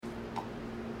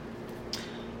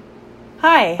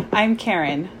Hi, I'm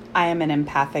Karen. I am an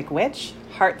empathic witch,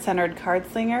 heart-centered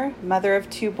card slinger, mother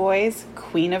of 2 boys,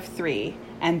 queen of 3,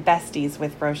 and besties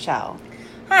with Rochelle.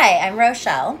 Hi, I'm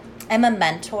Rochelle. I'm a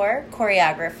mentor,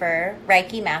 choreographer,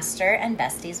 Reiki master, and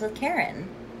besties with Karen.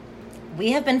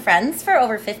 We have been friends for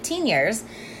over 15 years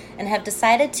and have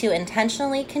decided to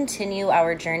intentionally continue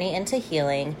our journey into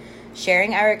healing,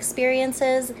 sharing our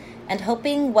experiences, and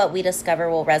hoping what we discover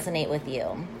will resonate with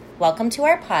you. Welcome to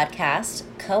our podcast,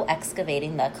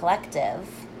 Co-Excavating the Collective.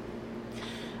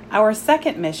 Our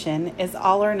second mission is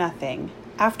all or nothing.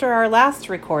 After our last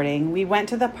recording, we went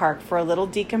to the park for a little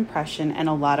decompression and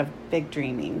a lot of big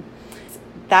dreaming.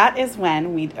 That is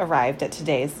when we arrived at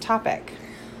today's topic.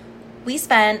 We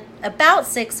spent about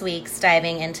 6 weeks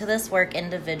diving into this work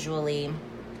individually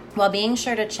while being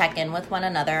sure to check in with one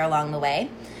another along the way.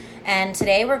 And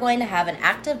today we're going to have an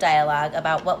active dialogue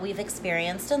about what we've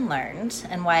experienced and learned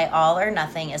and why all or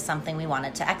nothing is something we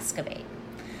wanted to excavate.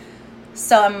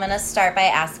 So I'm going to start by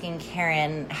asking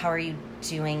Karen, how are you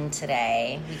doing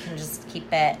today? We can just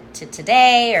keep it to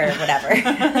today or whatever.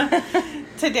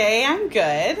 Today I'm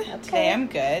good. Okay. Today I'm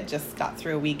good. Just got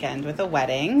through a weekend with a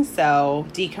wedding, so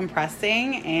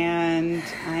decompressing, and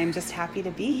I'm just happy to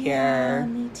be here. Yeah,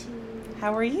 me too.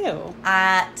 How are you?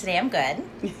 Today I'm good.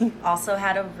 Also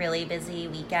had a really busy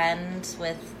weekend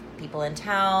with people in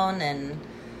town and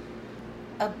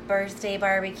a birthday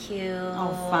barbecue.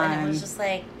 Oh, fun. And it was just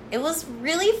like, it was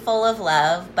really full of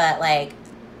love, but like,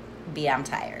 I'm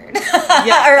tired.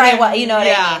 Yeah, or you know what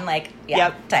yeah. I mean? Like,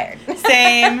 Yep. Tired.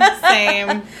 Same.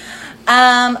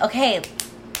 Okay,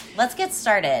 let's get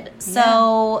started.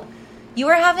 So you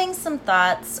were having some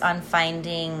thoughts on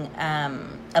finding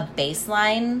a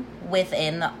baseline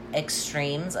within the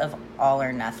extremes of all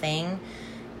or nothing.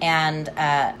 And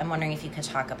I'm wondering if you could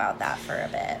talk about that for a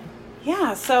bit.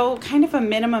 Yeah, so kind of a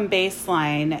minimum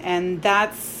baseline, and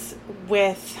that's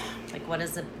with... Like, what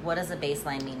does a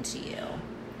baseline mean to you?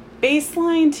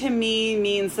 Baseline to me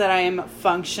means that I am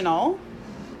functional.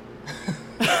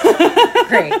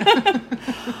 Great.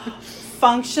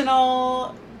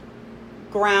 Functional,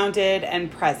 grounded, and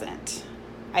present.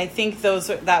 I think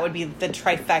that would be the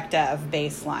trifecta of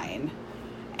baseline.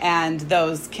 And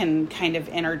those can kind of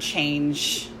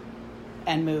interchange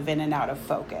and move in and out of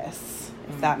focus,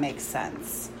 if that makes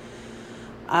sense.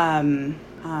 The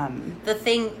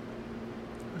thing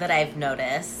that I've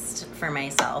noticed for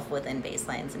myself within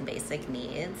baselines and basic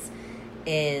needs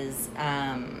is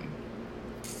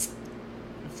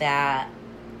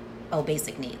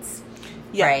basic needs.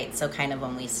 Yeah. Right? So kind of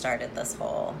when we started this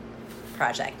whole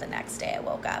project, the next day I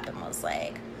woke up and was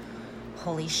like,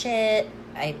 holy shit,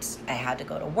 I had to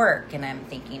go to work, and I'm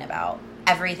thinking about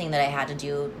everything that I had to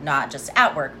do, not just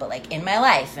at work, but like in my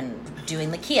life, and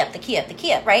doing the key up,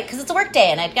 right? Because it's a work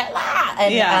day, and I've got,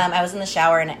 I was in the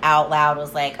shower and out loud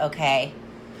was like, okay,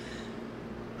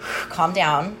 calm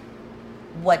down.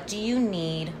 What do you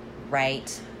need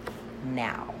right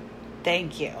now?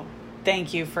 Thank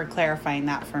you for clarifying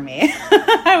that for me.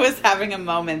 I was having a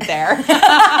moment there.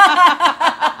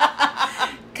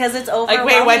 Because it's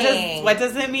overwhelming. Like, wait, what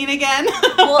does it mean again?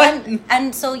 Well,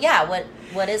 and so, yeah,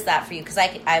 what is that for you? Because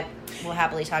I will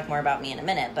happily talk more about me in a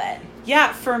minute, but...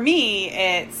 Yeah, for me,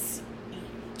 it's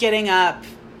getting up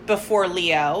before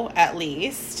Leo, at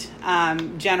least.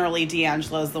 Generally,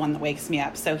 D'Angelo's the one that wakes me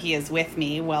up, so he is with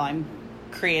me while I'm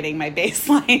creating my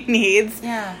baseline needs.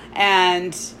 Yeah.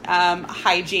 And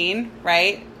hygiene,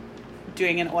 right?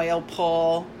 Doing an oil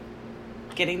pull,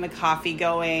 getting the coffee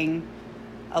going,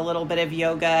 a little bit of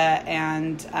yoga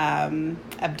and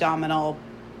abdominal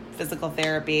physical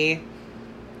therapy,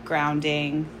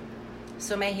 grounding.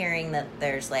 So am I hearing that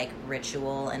there's like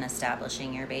ritual in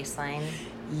establishing your baseline?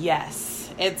 Yes,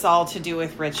 it's all to do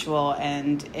with ritual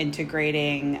and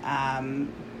integrating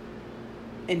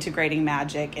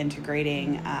magic,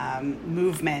 integrating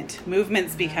movement.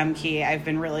 Movements become key. I've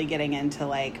been really getting into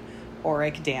like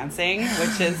auric dancing,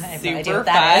 which is super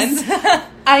fun.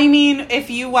 I mean, if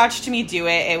you watched me do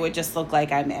it, it would just look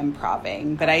like I'm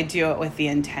improvising, but I do it with the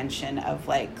intention of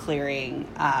like clearing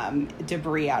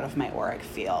debris out of my auric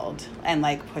field and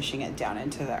like pushing it down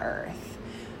into the earth.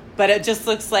 But it just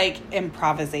looks like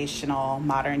improvisational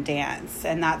modern dance,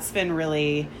 and that's been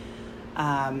really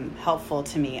helpful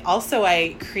to me. Also,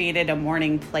 I created a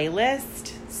morning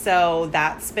playlist, so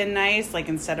that's been nice. Like,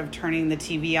 instead of turning the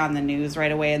TV on the news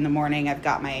right away in the morning, I've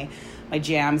got my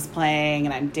jams playing,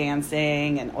 and I'm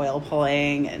dancing and oil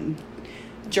pulling and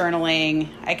journaling.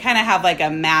 I kind of have like a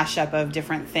mashup of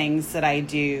different things that I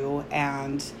do,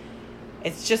 and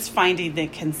it's just finding the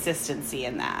consistency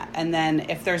in that. And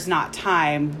then if there's not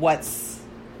time, what's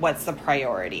the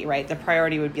priority, right? The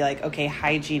priority would be like, okay,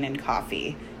 hygiene and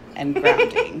coffee. and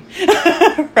grounding.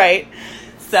 Right?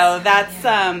 So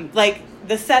that's like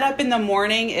the setup in the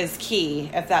morning is key.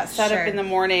 If that setup in the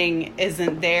morning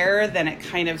isn't there, then it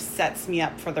kind of sets me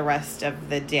up for the rest of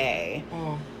the day.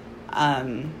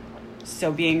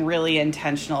 So being really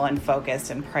intentional and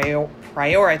focused and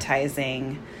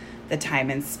prioritizing the time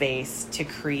and space to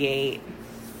create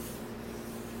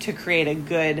a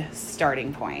good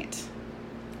starting point.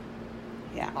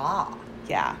 Yeah.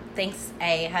 Yeah. Thanks.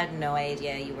 I had no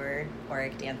idea you were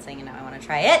Auric dancing, and now I want to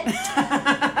try it.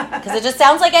 Because it just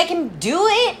sounds like I can do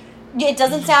it. It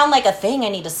doesn't sound like a thing I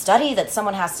need to study that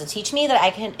someone has to teach me, that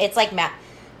I can. It's like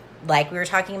like we were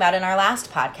talking about in our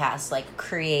last podcast, like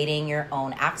creating your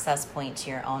own access point to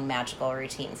your own magical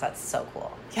routines. That's so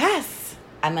cool. Yes.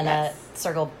 I'm going to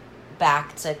circle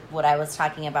back to what I was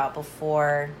talking about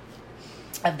before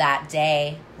of that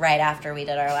day, right after we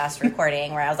did our last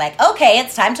recording, where I was like, okay,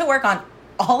 it's time to work on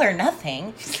all or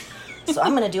nothing. So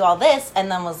I'm going to do all this.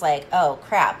 And then was like, oh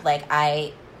crap. Like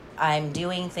I'm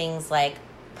doing things like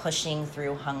pushing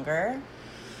through hunger.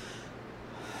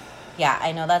 Yeah,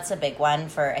 I know that's a big one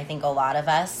for, I think, a lot of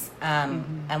us.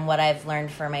 And what I've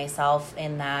learned for myself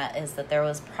in that is that there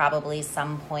was probably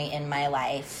some point in my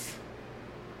life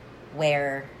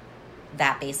where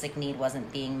that basic need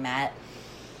wasn't being met.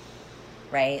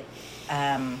 Right?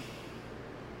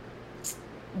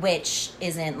 Which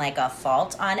isn't like a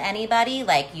fault on anybody.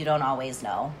 Like, you don't always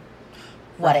know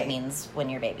what it means when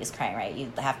your baby's crying, right?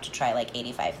 You have to try like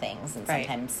 85 things, and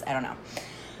sometimes, I don't know.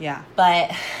 Yeah.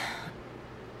 But,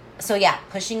 so yeah,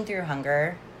 pushing through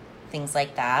hunger, things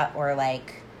like that, or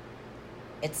like,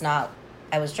 it's not,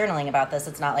 I was journaling about this,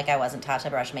 it's not like I wasn't taught to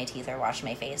brush my teeth or wash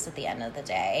my face at the end of the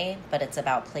day, but it's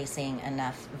about placing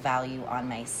enough value on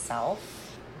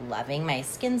myself, loving my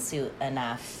skin suit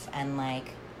enough, and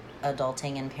like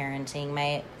adulting and parenting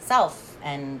myself,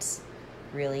 and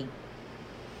really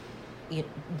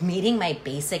meeting my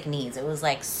basic needs. It was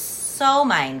like so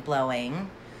mind-blowing.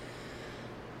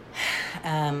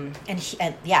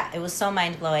 It was so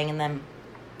mind-blowing. And then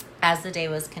as the day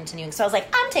was continuing, so I was like,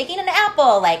 I'm taking an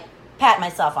apple, like pat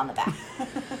myself on the back.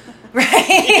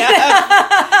 Right?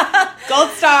 Yeah. Gold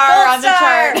star on the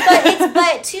chart.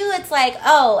 But too, it's like,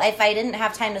 oh, if I didn't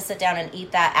have time to sit down and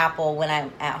eat that apple when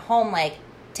I'm at home, like,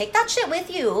 take that shit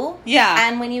with you. Yeah.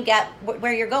 And when you get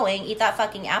where you're going, eat that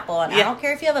fucking apple. And I don't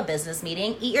care if you have a business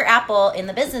meeting, eat your apple in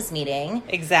the business meeting.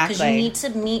 Exactly. Because you need to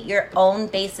meet your own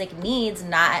basic needs,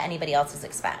 not at anybody else's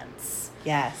expense.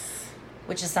 Yes.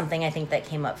 Which is something I think that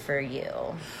came up for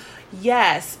you.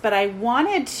 Yes, but I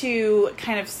wanted to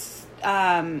kind of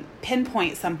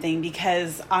pinpoint something,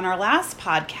 because on our last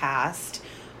podcast,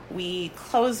 we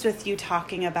closed with you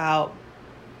talking about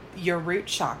your root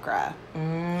chakra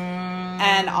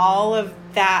and all of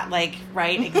that, like,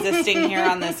 right, existing here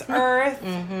on this earth,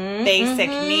 basic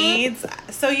needs.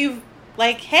 So you've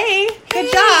like, hey,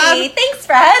 good job. Thanks,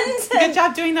 friend. Good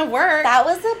job doing the work. That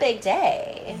was a big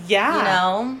day. Yeah. You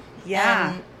know?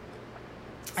 Yeah.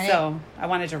 So I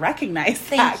wanted to recognize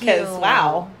that, Thank you. because,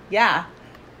 wow. Yeah.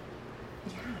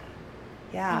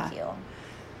 Yeah. Thank you.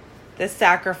 The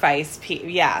sacrifice,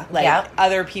 like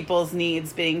other people's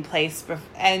needs being placed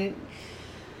and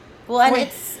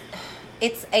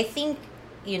it's I think,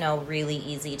 really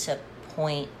easy to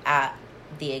point at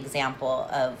the example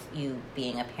of you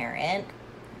being a parent.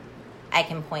 I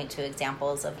can point to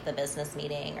examples of the business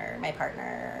meeting or my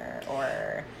partner,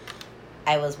 or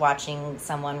I was watching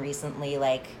someone recently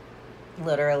like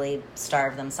literally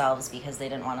starve themselves because they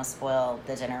didn't want to spoil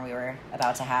the dinner we were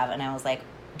about to have, and I was like,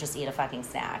 just eat a fucking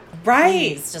snack.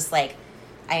 Right. Please. Just like,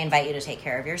 I invite you to take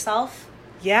care of yourself.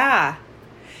 Yeah.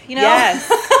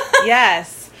 Yes.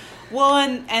 Yes. Well,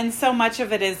 and so much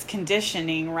of it is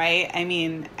conditioning, right? I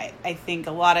mean, I think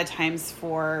a lot of times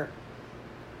for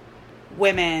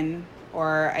women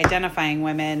or identifying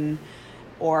women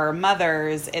or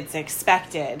mothers, it's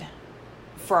expected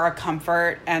for our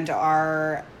comfort and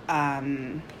our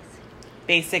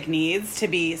basic needs to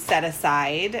be set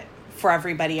aside for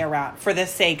everybody around, for the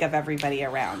sake of everybody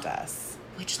around us.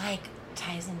 Which, like,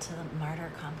 ties into the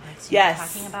martyr complex you were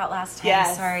talking about last time.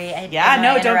 Yes. Sorry.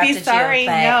 Don't be sorry. You,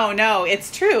 but... No,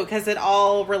 it's true, because it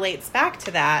all relates back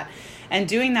to that. And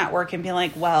doing that work and being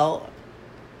like, well,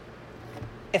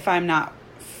 if I'm not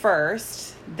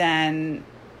first, then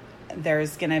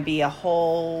there's going to be a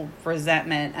whole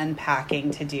resentment unpacking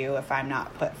to do if I'm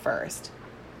not put first.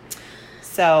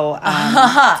 So,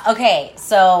 okay,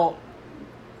 so...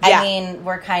 I mean,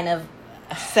 we're kind of...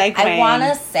 Segueing. I want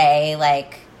to say,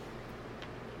 like...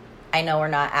 I know we're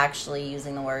not actually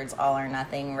using the words all or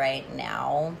nothing right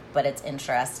now, but it's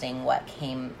interesting what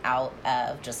came out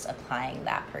of just applying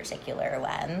that particular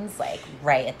lens, like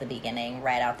right at the beginning,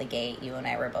 right out the gate. You and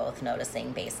I were both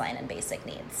noticing baseline and basic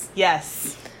needs.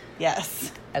 Yes.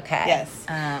 Okay. Yes.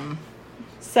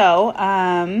 So,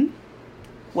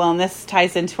 well, and this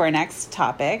ties into our next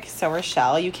topic. So,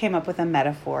 Rochelle, you came up with a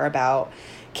metaphor about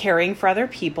caring for other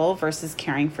people versus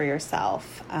caring for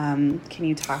yourself. Can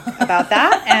you talk about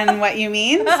that and what you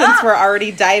mean, since we're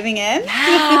already diving in?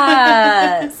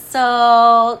 Yeah.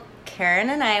 So Karen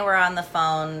and I were on the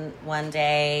phone one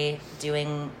day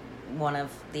doing one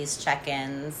of these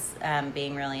check-ins,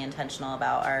 being really intentional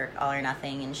about our all or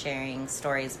nothing and sharing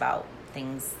stories about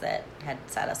things that had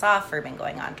set us off or been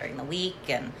going on during the week.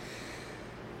 And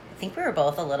I think we were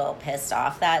both a little pissed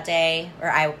off that day, or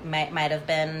I might have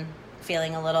been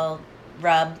feeling a little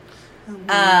rub.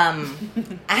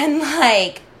 And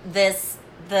like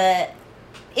the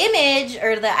image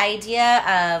or the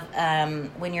idea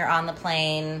of when you're on the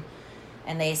plane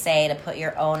and they say to put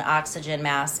your own oxygen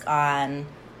mask on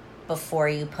before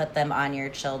you put them on your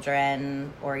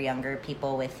children or younger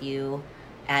people with you,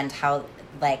 and how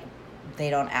like they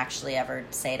don't actually ever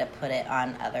say to put it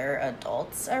on other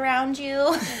adults around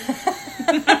you.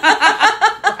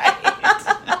 Right.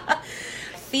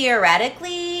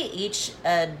 Theoretically, each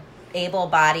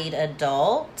able-bodied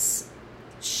adult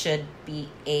should be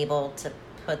able to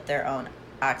put their own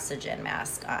oxygen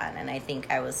mask on. And I think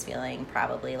I was feeling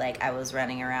probably like I was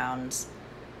running around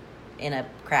in a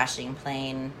crashing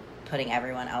plane putting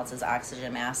everyone else's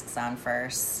oxygen masks on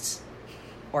first.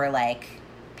 Or like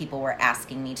people were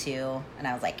asking me to. And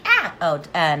I was like,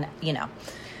 and you know.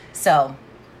 So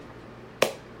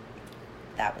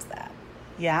that was that.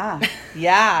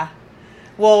 Yeah.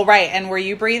 Well, right. And were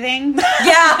you breathing?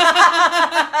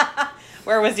 Yeah.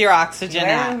 Where was your oxygen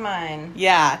at? Where was mine?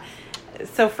 Yeah.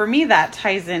 So for me, that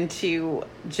ties into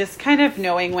just kind of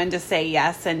knowing when to say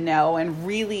yes and no. And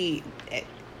really,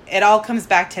 it all comes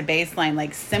back to baseline,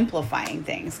 like simplifying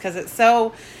things. Because it's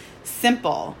so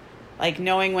simple. Like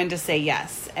knowing when to say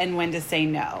yes and when to say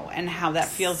no. And how that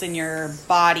feels in your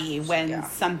body when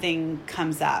something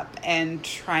comes up. And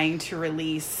trying to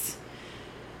release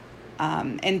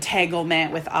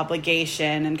entanglement with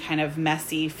obligation and kind of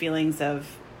messy feelings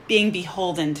of being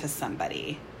beholden to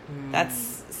somebody.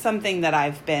 That's something that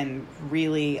I've been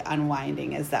really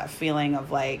unwinding, is that feeling of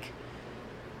like,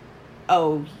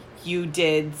 oh, you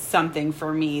did something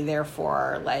for me,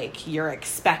 therefore like you're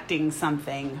expecting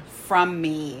something from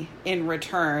me in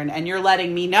return, and you're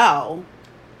letting me know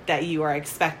that you are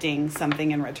expecting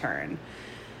something in return.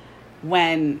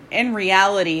 When in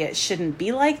reality, it shouldn't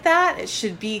be like that. It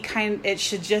should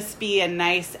just be a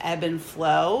nice ebb and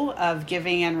flow of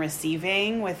giving and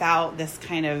receiving without this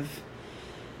kind of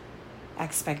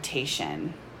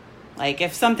expectation. Like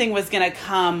if something was going to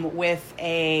come with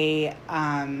a,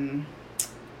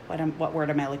 what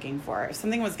word am I looking for? If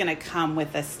something was going to come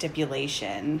with a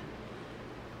stipulation,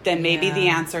 then maybe the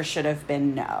answer should have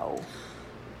been no.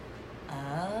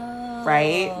 Oh.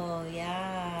 Right?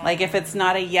 Yeah. Like if it's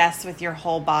not a yes with your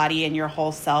whole body and your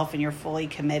whole self and you're fully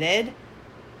committed,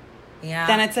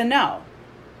 then it's a no.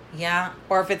 Yeah.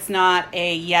 Or if it's not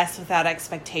a yes without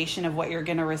expectation of what you're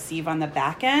going to receive on the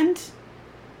back end,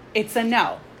 it's a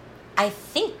no. I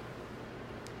think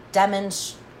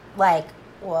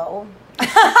whoa.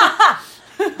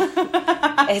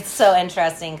 It's so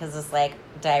interesting because it's like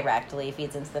directly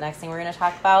feeds into the next thing we're going to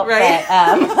talk about. Right.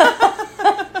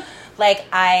 But, like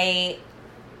I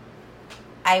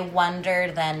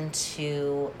wonder then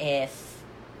too if,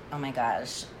 oh my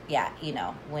gosh, yeah, you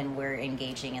know, when we're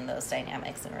engaging in those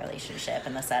dynamics and relationship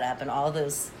and the setup and all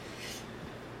those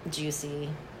juicy,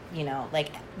 you know,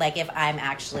 like if I'm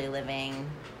actually living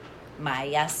my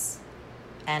yes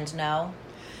and no.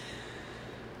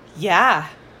 Yeah.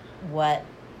 What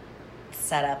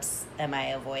setups am I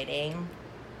avoiding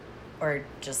or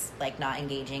just like not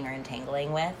engaging or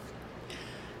entangling with?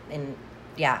 And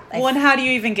yeah. Well, and how do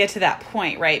you even get to that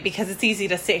point, right? Because it's easy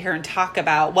to sit here and talk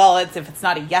about, well, if it's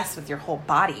not a yes with your whole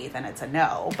body, then it's a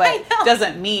no. But it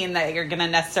doesn't mean that you're going to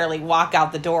necessarily walk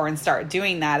out the door and start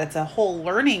doing that. It's a whole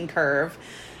learning curve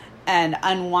and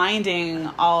unwinding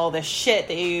all the shit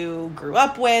that you grew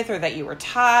up with or that you were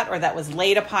taught or that was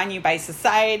laid upon you by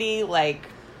society. Like,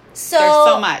 there's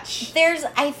so much.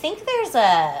 I think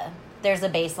there's a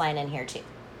baseline in here too.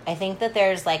 I think that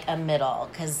there's like a middle,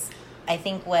 because I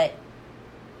think what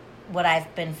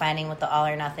I've been finding with the all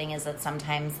or nothing is that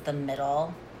sometimes the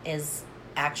middle is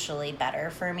actually better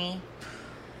for me.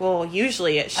 Well,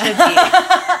 usually it should be.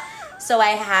 So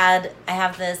I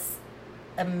have this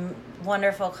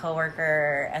wonderful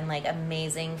coworker and like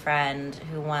amazing friend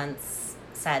who once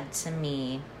said to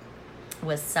me,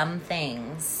 with some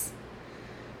things,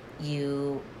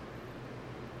 you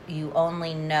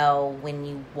only know when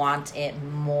you want it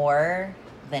more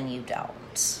than you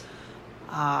don't.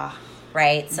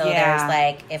 Right? So there's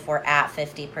like, if we're at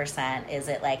 50%, is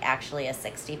it like actually a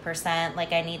 60%?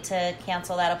 Like I need to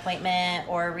cancel that appointment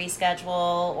or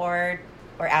reschedule or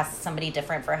ask somebody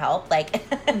different for help? Like,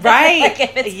 right. Like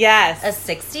if it's yes.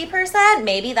 a 60%,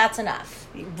 maybe that's enough.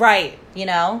 Right. You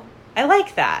know? I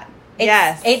like that.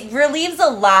 Yes. It relieves a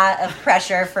lot of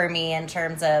pressure for me in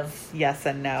terms of... Yes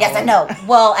and no. Yes and no.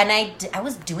 Well, and I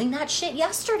was doing that shit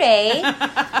yesterday,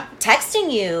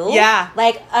 texting you. Yeah.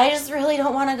 Like, I just really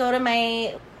don't want to go to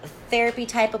my therapy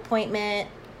type appointment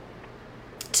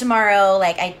tomorrow.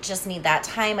 Like, I just need that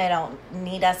time. I don't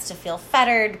need us to feel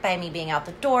fettered by me being out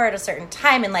the door at a certain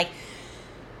time. And, like,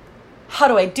 how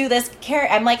do I do this?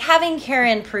 I'm like having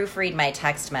Karen proofread my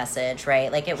text message, right?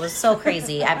 Like it was so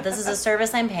crazy. This is a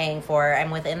service I'm paying for.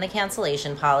 I'm within the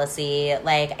cancellation policy.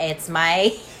 Like it's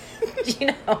my, you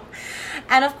know.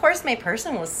 And of course my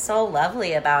person was so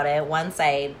lovely about it once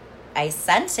I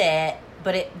sent it.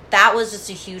 But that was just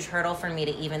a huge hurdle for me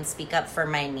to even speak up for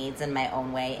my needs in my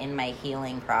own way in my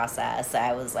healing process.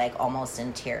 I was like almost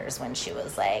in tears when she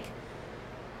was like,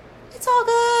 it's all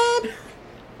good.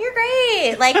 You're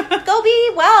great. Like, go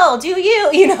be well. Do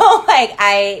you? You know, like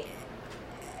I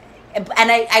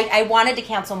wanted to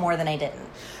cancel more than I didn't.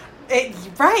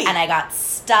 Right. And I got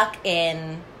stuck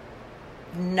in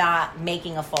not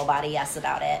making a full body yes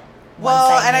about it.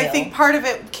 Well, and I think part of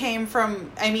it came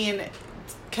from,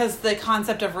 because the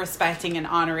concept of respecting and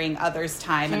honoring others'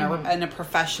 time and a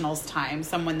professional's time,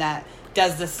 someone that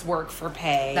does this work for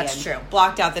pay. That's true.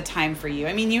 Blocked out the time for you.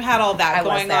 You had all that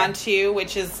going on too,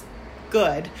 which is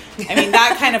good.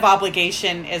 That kind of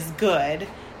obligation is good.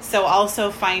 So also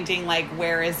finding like,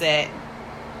 where is it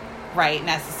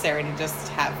necessary to just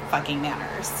have fucking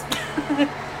manners?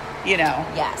 You know?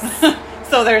 Yes.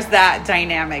 So there's that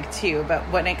dynamic too. But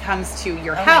when it comes to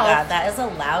your health. Oh my God, that is a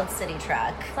loud city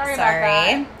truck. Sorry.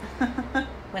 About that.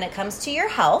 When it comes to your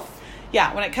health.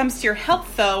 Yeah, when it comes to your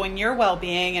health though, and your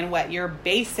well-being and what your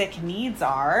basic needs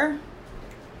are,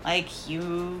 like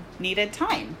you needed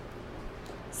time.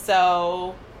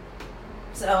 So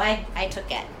I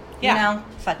took it. Yeah. You know,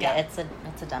 fuck it. It's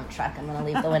a dump truck. I'm gonna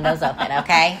leave the windows open.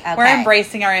 Okay. We're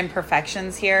embracing our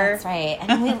imperfections here. That's right.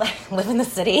 And we live in the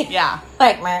city. Yeah.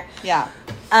 Like Mer. Yeah.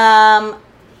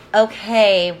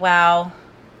 Okay. Wow.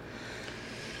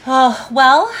 Oh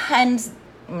well, and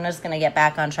I'm just gonna get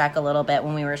back on track a little bit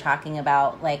when we were talking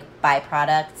about like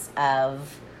byproducts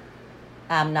of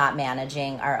not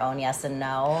managing our own yes and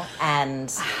no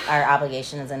and our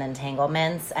obligations and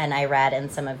entanglements. And I read in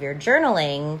some of your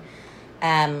journaling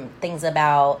things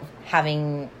about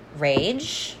having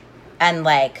rage and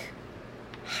like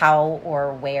how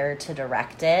or where to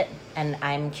direct it. And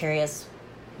I'm curious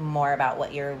more about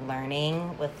what you're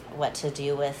learning with what to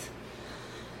do with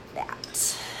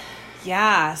that.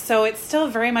 Yeah, so it's still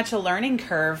very much a learning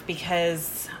curve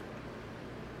because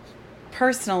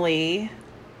personally,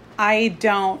 I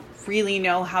don't really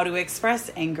know how to express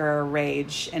anger or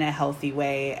rage in a healthy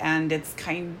way. And it's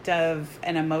kind of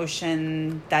an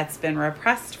emotion that's been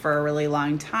repressed for a really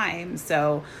long time.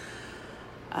 So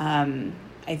I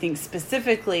think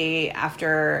specifically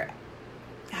after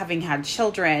having had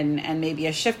children and maybe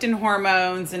a shift in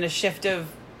hormones and a shift of,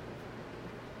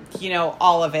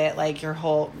 all of it, like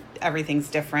everything's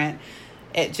different.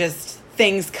 It just,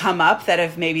 things come up that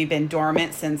have maybe been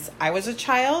dormant since I was a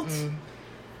child.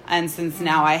 And since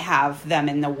now I have them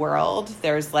in the world,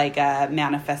 there's like a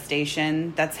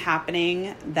manifestation that's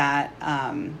happening that,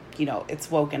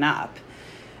 it's woken up.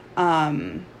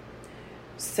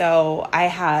 So I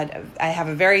have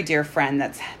a very dear friend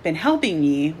that's been helping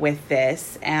me with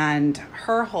this, and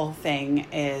her whole thing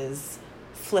is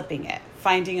flipping it,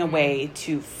 finding a way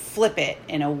to flip it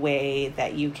in a way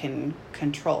that you can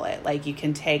control it. Like you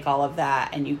can take all of that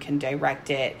and you can direct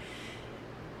it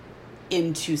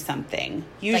into something,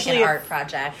 usually like an art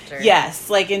project yes,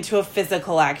 like into a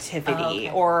physical activity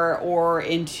or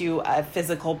into a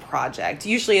physical project.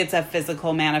 Usually it's a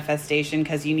physical manifestation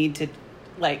because you need to,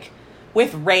 like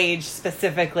with rage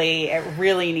specifically, it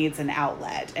really needs an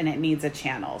outlet and it needs a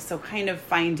channel. So kind of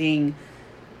finding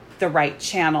the right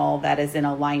channel that is in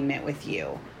alignment with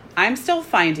you. I'm still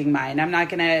finding mine. I'm not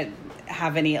going to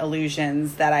have any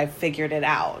illusions that I've figured it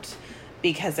out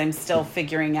because I'm still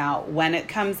figuring out when it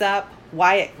comes up,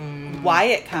 why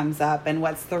it comes up, and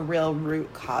what's the real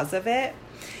root cause of it.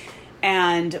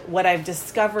 And what I've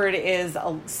discovered is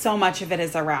so much of it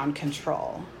is around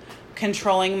control.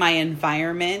 controlling my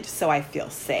environment so I feel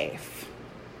safe.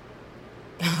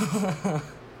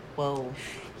 Whoa.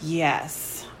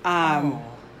 Yes.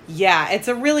 Yeah, it's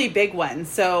a really big one.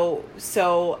 So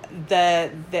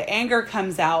the anger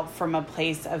comes out from a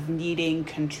place of needing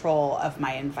control of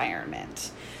my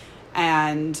environment.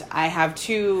 And I have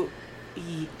two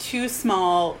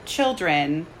small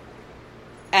children,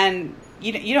 and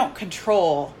you don't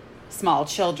control small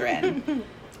children.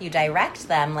 You direct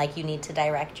them like you need to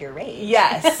direct your rage.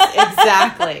 Yes,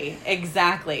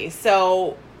 exactly.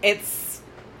 So it's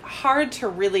hard to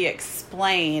really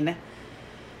explain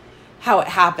how it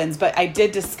happens, but I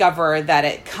did discover that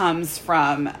it comes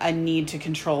from a need to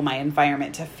control my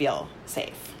environment to feel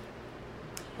safe.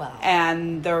 Wow.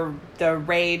 And the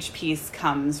rage piece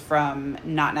comes from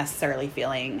not necessarily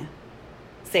feeling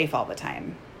safe all the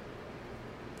time.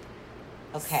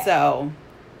 Okay. So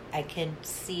I could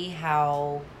see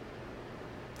how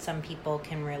some people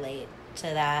can relate to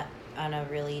that on a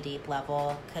really deep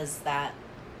level, because that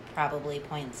probably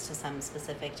points to some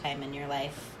specific time in your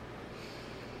life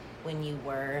when you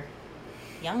were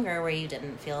younger where you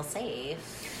didn't feel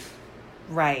safe.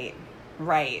 Right.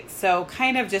 So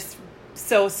kind of just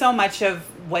so much of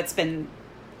what's been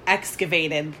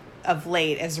excavated of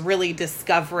late is really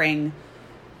discovering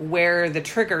where the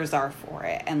triggers are for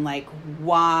it and like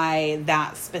why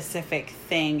that specific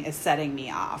thing is setting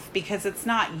me off, because it's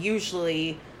not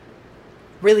usually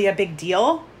really a big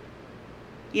deal.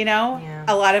 Yeah.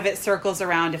 A lot of it circles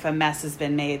around if a mess has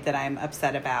been made that I'm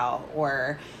upset about,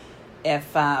 or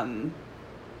if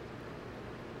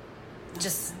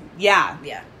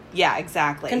yeah,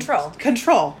 exactly.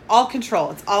 Control. All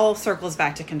control. It's all circles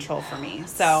back to control for me.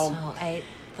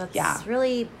 That's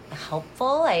really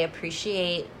helpful. I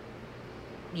appreciate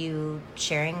you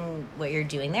sharing what you're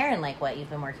doing there and like what you've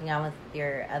been working on with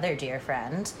your other dear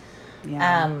friend.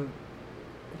 Yeah.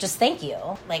 Just thank you.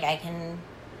 Like, I can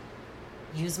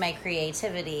use my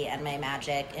creativity and my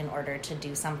magic in order to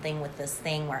do something with this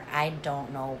thing where I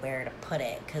don't know where to put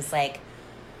it. Because, like,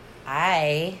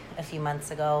 a few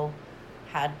months ago,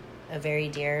 had a very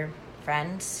dear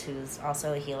friend who's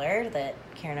also a healer that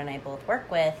Karen and I both work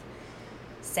with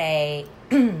say,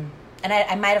 and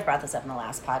I might have brought this up in the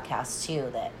last podcast too,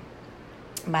 that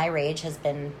my rage has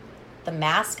been, the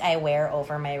mask I wear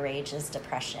over my rage is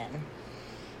depression.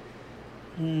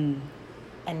 And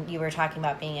you were talking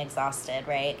about being exhausted,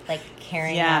 right? Like,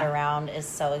 carrying that around is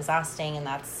so exhausting, and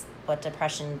that's what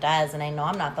depression does. And I know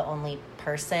I'm not the only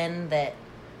person that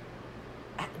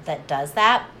does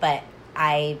that, but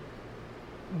I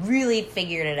really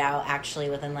figured it out actually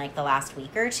within like the last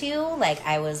week or two. Like,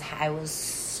 I was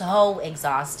so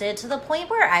exhausted to the point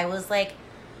where I was like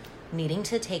needing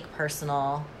to take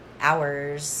personal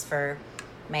hours for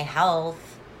my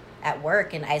health at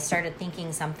work, and I started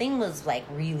thinking something was like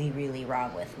really, really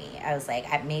wrong with me. I was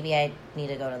like, maybe I need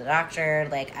to go to the doctor.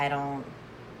 Like,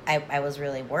 I was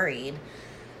really worried.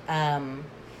 And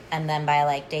then by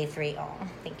like day 3,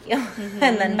 thank you. Mm-hmm.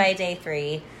 And then by day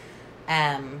 3,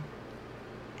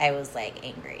 I was like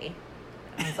angry.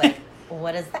 I was like,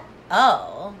 what is that?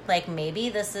 Oh, like maybe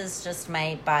this is just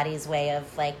my body's way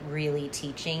of like really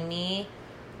teaching me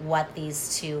what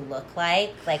these two look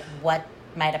like what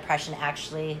my depression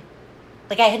actually,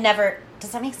 like, I had never,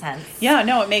 does that make sense? Yeah,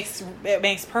 no, it makes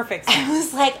perfect sense. I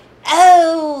was like,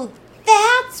 oh,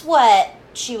 that's what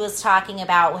she was talking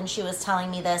about when she was telling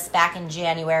me this back in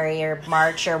January or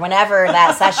March or whenever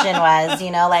that session was,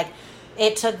 like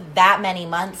it took that many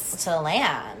months to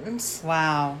land.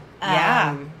 Wow.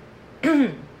 Yeah.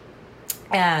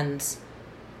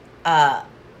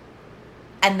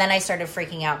 And then I started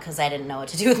freaking out because I didn't know what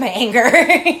to do with my anger.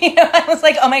 I was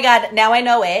like, oh my God, now I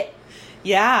know it.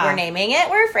 Yeah. We're naming it.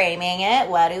 We're framing it.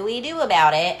 What do we do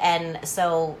about it? And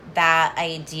so that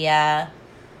idea,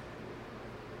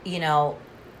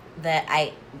 that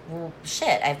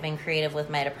I've been creative with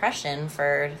my depression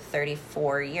for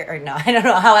 34 years, or no, I don't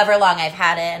know, however long I've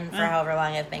had it, and for however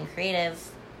long I've been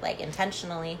creative, like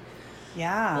intentionally.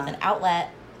 Yeah. With an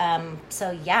outlet.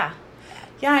 Yeah,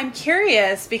 I'm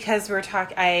curious because we're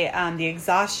talking, the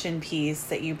exhaustion piece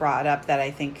that you brought up that I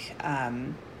think,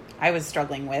 I was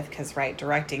struggling with because,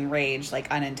 directing rage, like,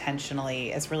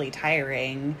 unintentionally is really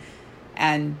tiring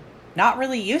and not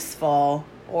really useful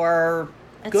or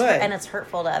good. And it's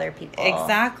hurtful to other people.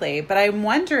 Exactly. But I'm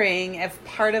wondering if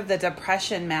part of the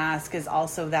depression mask is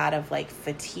also that of, like,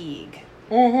 fatigue.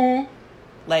 Mm-hmm.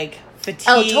 Like,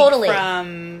 fatigue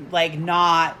from, like,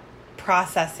 not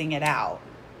processing it out.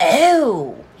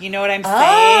 Oh. You know what I'm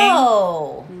saying?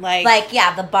 Oh.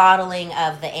 The bottling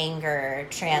of the anger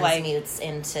transmutes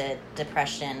into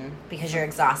depression because you're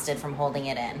exhausted from holding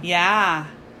it in. Yeah.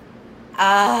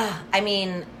 I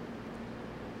mean,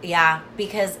 yeah,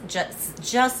 because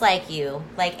just like you,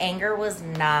 like, anger was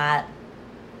not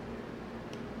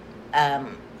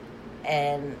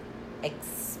an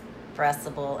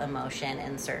expressible emotion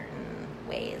in certain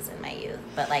ways in my youth,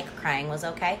 but like crying was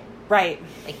okay. Right.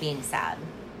 Like being sad.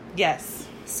 Yes.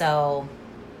 So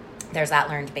there's that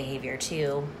learned behavior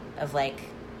too of like,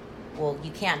 well,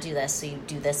 you can't do this, so you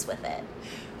do this with it.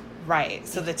 Right.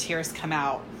 So the tears come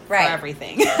out right. for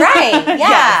everything. Right. Yeah.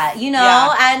 Yes. You know,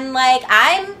 yeah. And like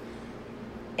I'm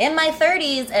in my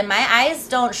 30s and my eyes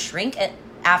don't shrink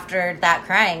after that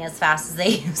crying as fast as they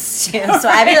used to. So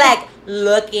I'd be like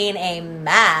looking a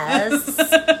mess for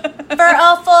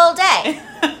a full day.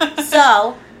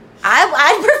 So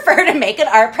I'd prefer to make an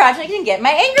art project and get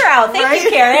my anger out. Thank you,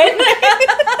 Karen.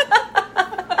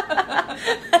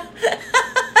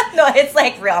 No, it's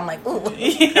like real. I'm like, ooh, girl.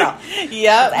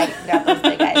 Yep. I got those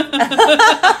big eyes.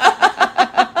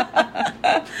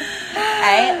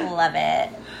 I love it.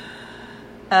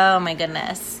 Oh my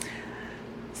goodness.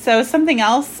 So something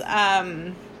else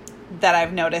that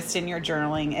I've noticed in your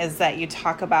journaling is that you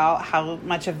talk about how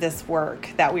much of this work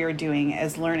that we are doing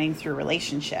is learning through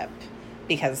relationship,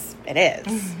 because it is.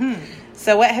 Mm-hmm.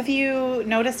 So what have you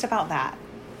noticed about that?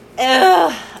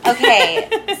 Okay.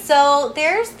 So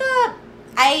there's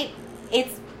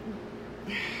it's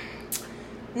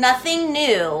nothing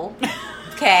new.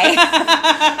 Okay.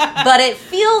 But it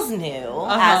feels new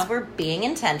as we're being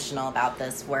intentional about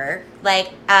this work.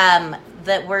 Like,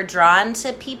 that we're drawn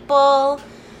to people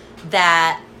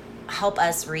that help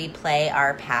us replay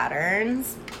our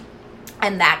patterns.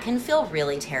 And that can feel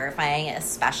really terrifying,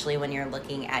 especially when you're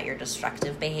looking at your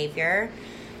destructive behavior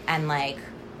and like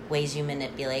ways you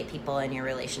manipulate people in your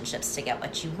relationships to get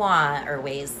what you want, or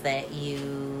ways that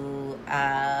you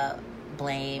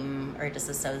blame or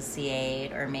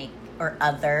disassociate or make or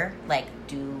other, like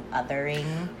do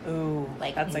othering. Ooh,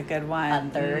 like that's a good one.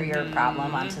 Other your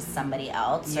problem onto somebody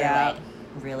else, or like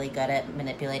really good at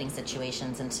manipulating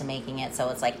situations into making it so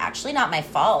it's like actually not my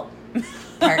fault. My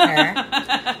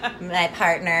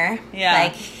partner,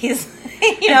 like he's,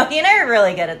 you know, he and I are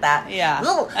really good at that.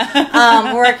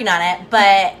 We're working on it,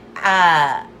 but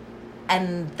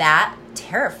and that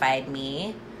terrified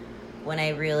me when I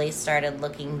really started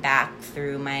looking back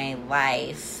through my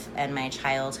life and my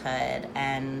childhood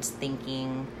and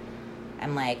thinking,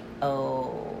 I'm like,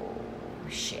 oh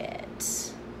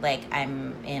shit, like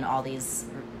I'm in all these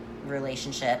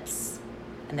relationships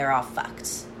and they're all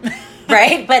fucked.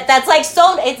 Right? But that's like,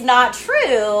 so it's not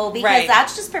true, because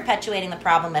that's just perpetuating the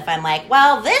problem. If I'm like,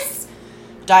 well, this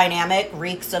dynamic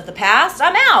reeks of the past,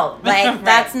 I'm out. Like,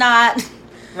 that's not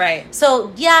right.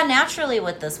 So yeah, naturally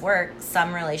with this work,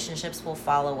 some relationships will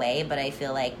fall away, but I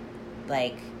feel like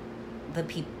the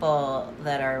people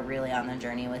that are really on the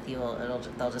journey with you,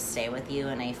 they'll just stay with you.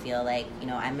 And I feel like, you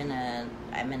know, I'm in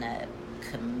a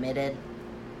committed,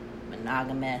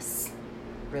 monogamous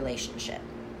relationship,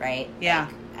 right? Yeah.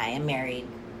 Like, I am married.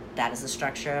 That is the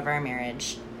structure of our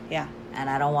marriage. Yeah. And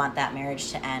I don't want that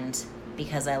marriage to end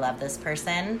because I love this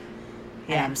person.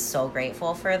 Yeah. And I'm so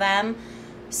grateful for them.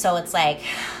 So it's like,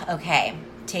 okay,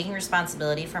 taking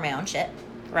responsibility for my own shit.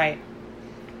 Right.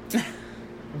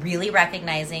 Really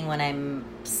recognizing when I'm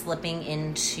slipping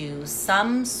into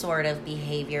some sort of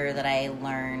behavior that I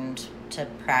learned to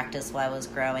practice while I was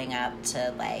growing up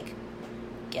to, like,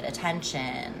 get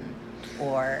attention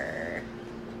or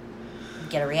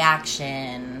get a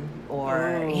reaction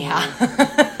or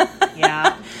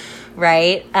yeah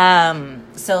right.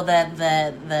 So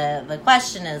the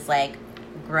question is like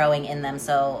growing in them.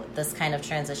 So this kind of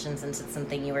transitions into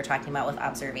something you were talking about with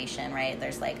observation, right?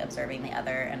 There's like observing the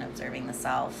other and observing the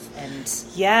self, and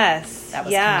that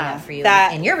was coming up for you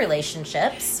in your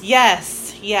relationships.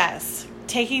 Yes,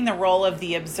 taking the role of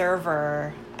the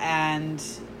observer. And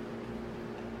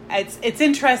it's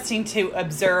interesting to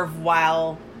observe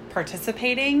while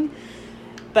participating,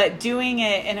 but doing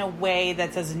it in a way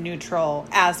that's as neutral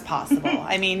as possible.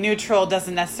 I mean, neutral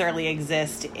doesn't necessarily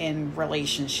exist in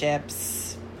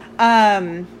relationships.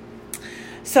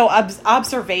 So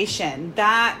observation,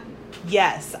 that,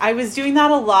 yes, I was doing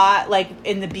that a lot, like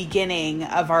in the beginning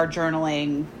of our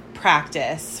journaling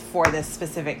practice for this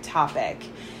specific topic,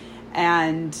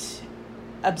 and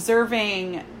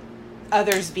observing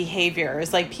others'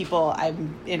 behaviors, like people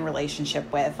I'm in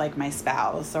relationship with, like my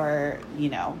spouse or, you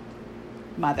know,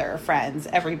 mother, friends,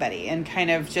 everybody, and kind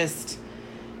of just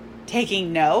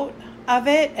taking note of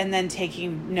it and then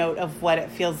taking note of what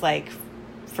it feels like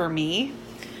for me.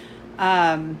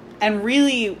 And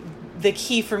really the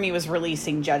key for me was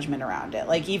releasing judgment around it,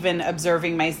 like even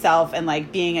observing myself and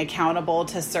like being accountable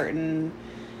to certain,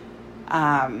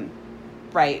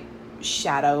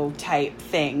 shadow type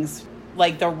things,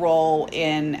 like the role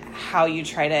in how you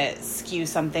try to skew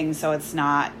something so it's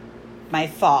not my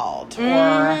fault,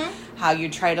 or how you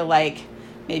try to like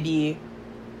maybe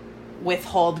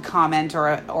withhold comment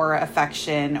or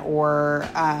affection or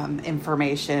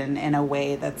information in a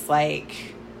way that's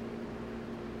like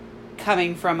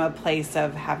coming from a place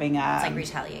of having it's like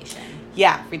retaliation.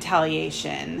 Yeah,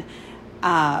 retaliation.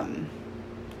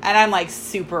 And I'm like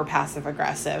super passive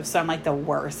aggressive, so I'm like the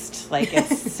worst. Like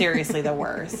it's seriously the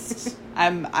worst.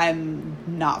 I'm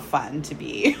not fun to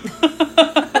be.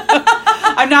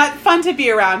 I'm not fun to be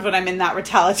around when I'm in that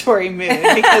retaliatory mood,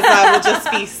 because I will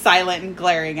just be silent and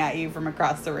glaring at you from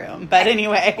across the room. But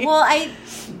anyway. Well,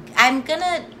 I'm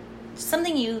gonna,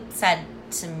 something you said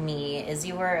to me is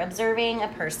you were observing a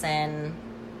person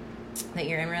that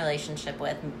you're in a relationship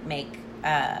with make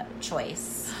a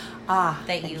choice.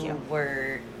 That you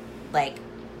were like,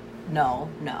 no,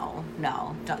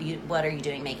 don't you, what are you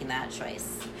doing making that choice?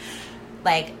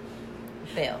 Like,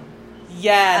 boom.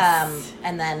 Yes.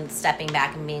 And then stepping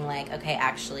back and being like, okay,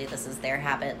 actually, this is their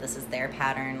habit. This is their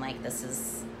pattern. Like, this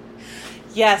is...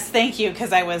 Yes, thank you,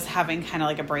 because I was having kind of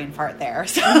like a brain fart there.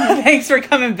 So thanks for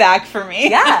coming back for me.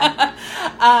 Yeah.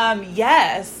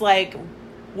 Yes, like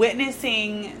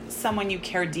witnessing someone you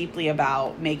care deeply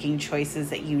about making choices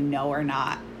that you know are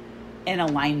not in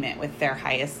alignment with their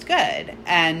highest good,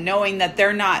 and knowing that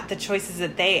they're not the choices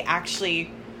that they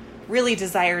actually really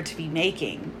desire to be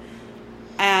making.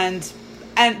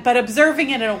 But observing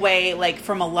it in a way like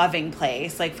from a loving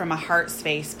place, like from a heart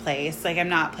space place. Like I'm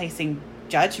not placing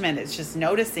judgment, it's just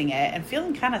noticing it and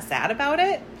feeling kind of sad about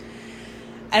it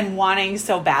and wanting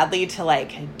so badly to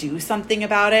like do something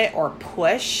about it or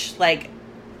push, like,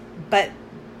 but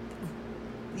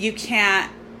you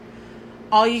can't.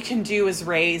 All you can do is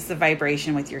raise the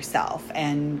vibration with yourself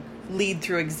and lead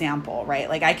through example, right?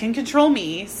 Like I can control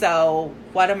me, so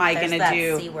what am I going to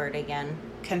do? C word again.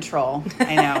 Control.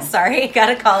 I know. Sorry,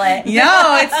 gotta call it.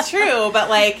 No, it's true, but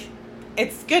like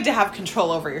it's good to have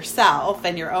control over yourself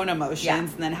and your own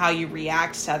emotions, and then how you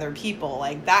react to other people.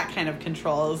 Like that kind of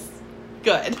control is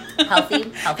good.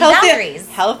 Healthy boundaries.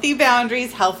 Healthy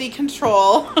boundaries, healthy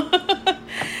control.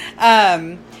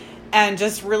 And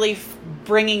just really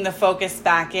bringing the focus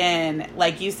back in,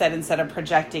 like you said, instead of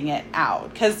projecting it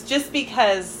out.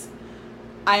 Because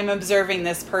I'm observing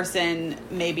this person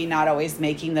maybe not always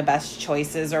making the best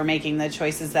choices, or making the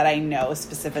choices that I know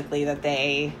specifically that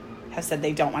they have said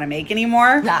they don't want to make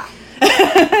anymore. Nah.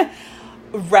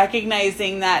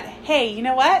 Recognizing that, hey, you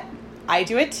know what? I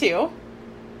do it too.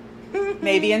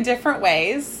 Maybe in different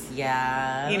ways.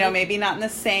 Yeah. You know, maybe not in the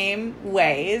same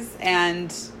ways.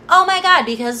 And... Oh my God,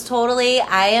 because totally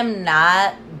I am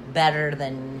not better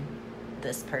than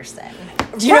this person.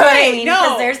 Do you know what I mean? No.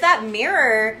 Because there's that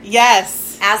mirror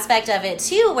aspect of it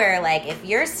too, where like if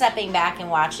you're stepping back and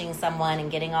watching someone and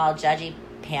getting all judgy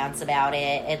pants about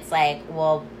it, it's like,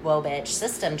 well, whoa, bitch,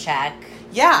 system check.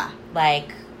 Yeah.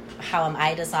 Like, how am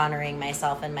I dishonoring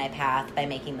myself and my path by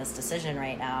making this decision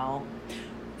right now?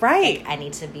 Right. Like, I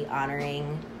need to be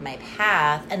honoring my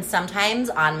path. And sometimes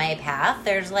on my path,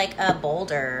 there's like a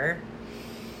boulder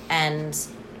and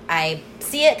I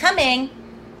see it coming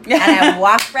and I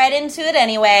walk right into it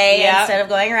anyway instead of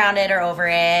going around it or over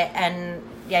it. And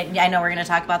yeah, I know we're going to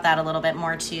talk about that a little bit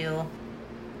more too.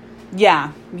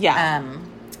 Yeah.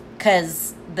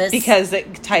 Because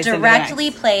it ties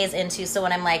directly plays into, so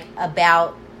when I'm like,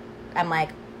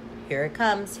 here it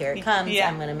comes. Yeah.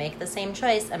 I'm going to make the same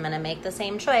choice. And I'm going to make the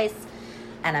same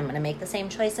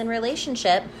choice in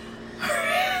relationship.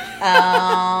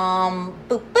 Boop,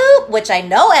 boop, which I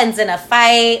know ends in a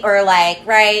fight or like,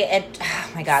 right?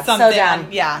 Oh my God, something, so dumb.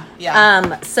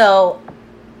 Yeah. So,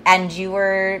 and you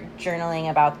were journaling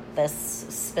about this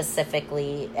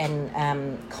specifically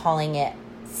and calling it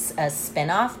a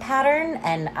spin-off pattern.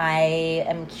 And I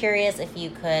am curious if you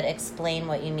could explain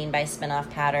what you mean by spin-off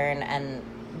pattern and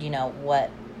you know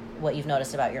what you've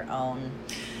noticed about your own.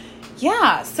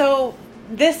 Yeah, so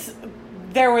there's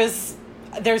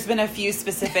been a few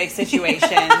specific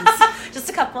situations. Just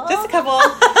a couple.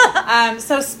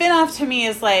 So spin-off to me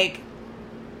is like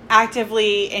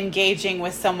actively engaging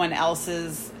with someone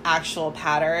else's actual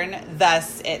pattern,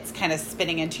 thus it's kind of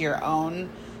spinning into your own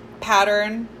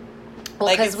pattern. Well,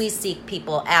 because we seek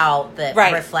people out that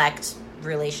reflect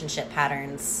relationship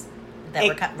patterns that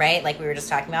were right, like we were just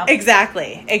talking about.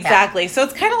 Exactly. Yeah. So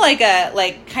it's kind of like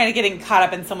kind of getting caught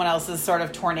up in someone else's sort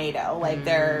of tornado, like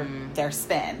their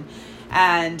spin,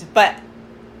 but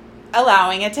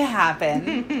allowing it to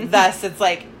happen. Thus, it's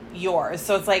like yours.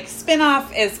 So it's like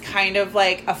spin-off is kind of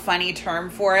like a funny term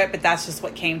for it, but that's just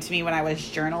what came to me when I was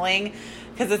journaling,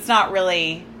 because it's not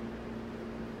really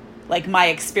like my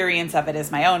experience of it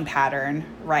is my own pattern,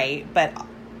 right? But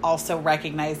also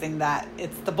recognizing that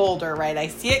it's the boulder, right? I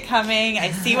see it coming,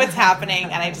 I see what's happening,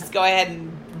 and I just go ahead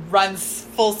and run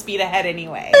full speed ahead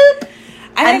anyway.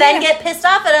 And then get pissed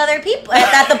off at other people,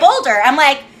 at the boulder. I'm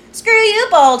like, screw you,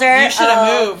 boulder. You should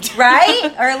have moved.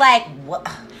 Right? Or like, what?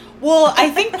 Well, I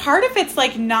think part of it's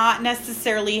like not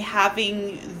necessarily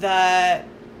having the,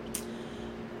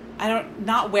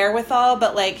 not wherewithal,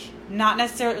 but like not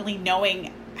necessarily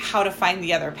knowing how to find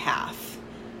the other path.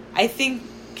 I think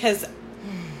because,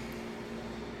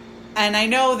 and I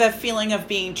know the feeling of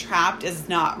being trapped is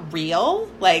not real.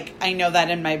 Like, I know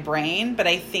that in my brain, but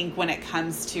I think when it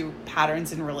comes to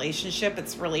patterns in relationship,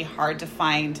 it's really hard to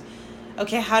find,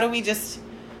 okay, how do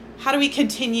we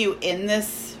continue in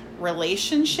this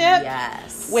relationship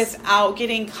without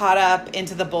getting caught up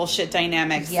into the bullshit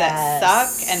dynamics that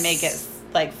suck and make it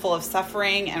like full of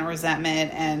suffering and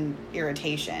resentment and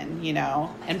irritation, you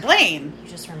know, and blame. You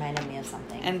just reminded me of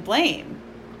something. And blame,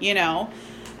 you know.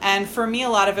 And for me, a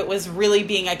lot of it was really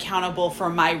being accountable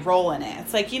for my role in it.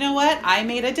 It's like, you know what? I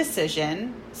made a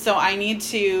decision, so I need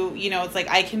to, you know, it's like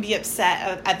I can be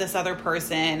upset at this other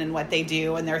person and what they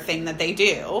do and their thing that they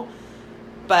do,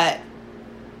 but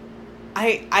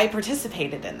I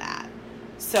participated in that.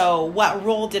 So what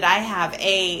role did I have,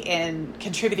 in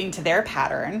contributing to their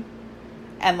pattern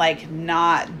and like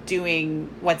not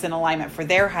doing what's in alignment for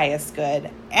their highest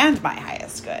good and my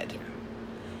highest good?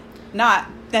 Not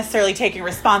necessarily taking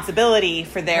responsibility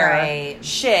for their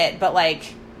shit, but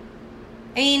like,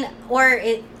 I mean, or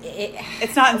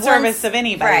it's not in service of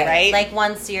anybody, right? Like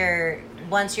once you're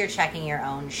checking your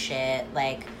own shit,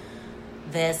 like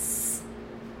this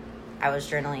I was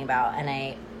journaling about, and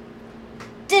I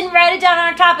didn't write it down on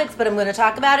our topics, but I'm going to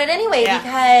talk about it anyway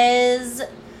because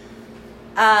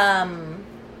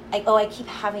I keep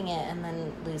having it and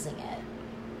then losing it.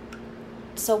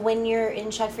 So when you're in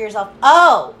check for yourself,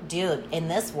 dude, in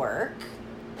this work,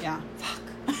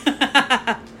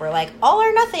 we're like all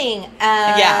or nothing.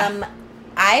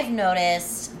 I've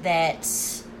noticed that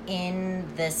in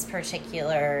this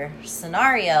particular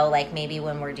scenario, like maybe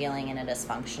when we're dealing in a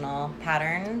dysfunctional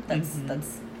pattern that's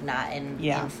not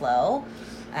in flow,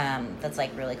 that's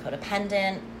like really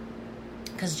codependent,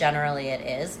 because generally it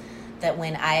is, that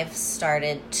when I've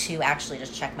started to actually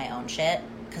just check my own shit,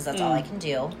 because that's all I can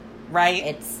do. Right.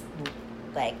 It's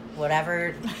like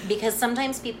whatever, because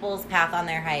sometimes people's path on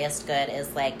their highest good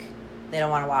is like they don't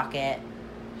want to walk it,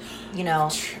 you know.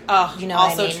 You know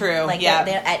also what I mean? True. Like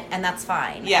and that's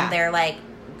fine. Yeah. And they're like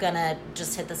gonna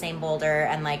just hit the same boulder,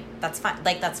 and like that's fine.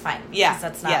 Like that's fine. Yeah.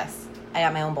 That's not. Yes. I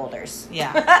got my own boulders.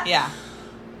 Yeah. Yeah.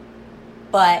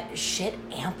 But shit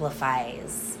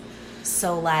amplifies.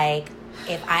 So like,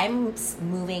 if I'm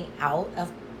moving out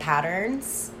of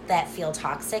patterns that feel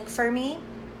toxic for me,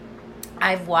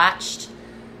 I've watched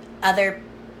other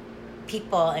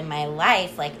people in my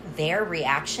life, like their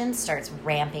reaction starts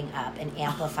ramping up and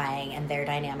amplifying, and their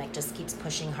dynamic just keeps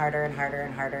pushing harder and harder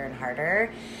and harder and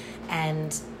harder.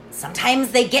 And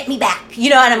sometimes they get me back, you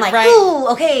know, and I'm like, ooh,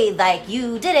 okay, like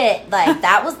you did it. Like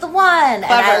that was the one. And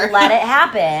I let it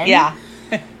happen. Yeah.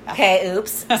 Okay,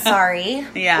 oops, sorry.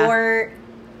 Yeah.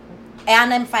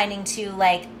 And I'm finding too,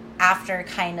 like, after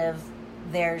kind of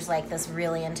there's like this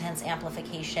really intense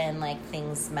amplification, like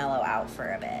things mellow out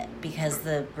for a bit because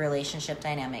the relationship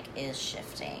dynamic is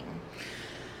shifting.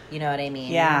 You know what I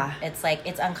mean? Yeah. It's like,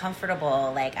 it's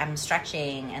uncomfortable. Like I'm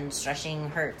stretching, and stretching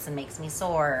hurts and makes me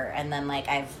sore. And then like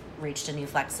I've reached a new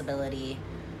flexibility.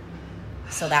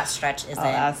 So that stretch isn't. Oh,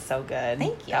 that's so good.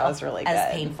 Thank you. That was really good.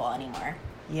 As painful anymore.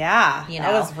 Yeah. You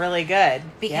know? That was really good.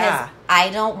 Because I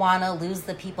don't want to lose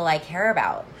the people I care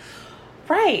about.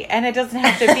 Right. And it doesn't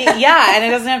have to be, and it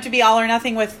doesn't have to be all or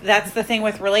nothing with, that's the thing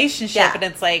with relationship. Yeah. And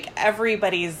it's like,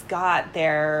 everybody's got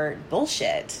their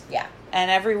bullshit. Yeah.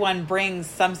 And everyone brings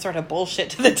some sort of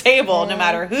bullshit to the table, no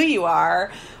matter who you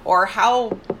are or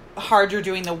how hard you're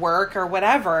doing the work or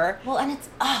whatever. Well, and it's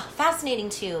fascinating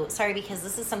too. Sorry, because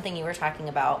this is something you were talking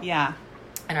about. Yeah.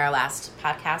 In our last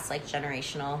podcast, like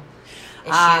generational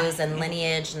issues and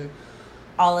lineage and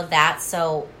all of that.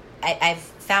 So I've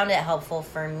found it helpful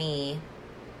for me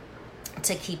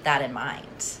to keep that in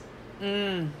mind.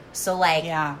 So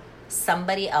like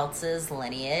somebody else's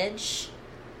lineage,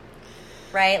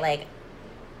 right? Like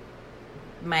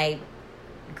my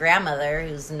grandmother,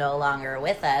 who's no longer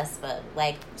with us, but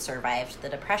like survived the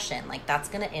Depression, like that's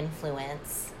going to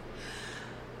influence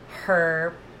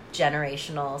her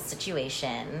generational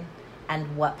situation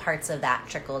and what parts of that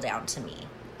trickle down to me.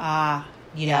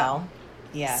 You know?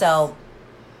 Yeah. So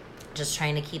just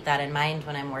trying to keep that in mind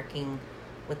when I'm working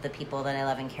with the people that I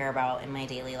love and care about in my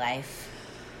daily life.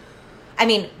 I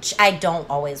mean, I don't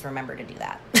always remember to do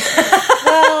that.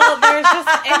 Well, there's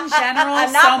just in general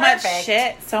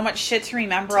so much shit to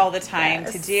remember all the time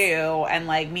to do, and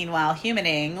like meanwhile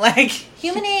humaning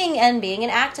and being an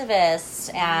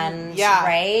activist and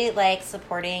right, like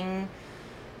supporting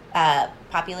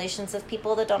populations of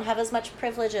people that don't have as much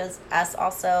privilege as us.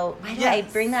 Also, why do I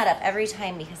bring that up every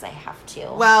time? Because I have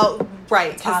to. Well,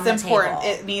 right, because it's important.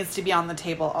 It needs to be on the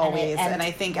table always, and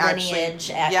I think lineage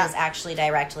is actually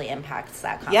directly impacts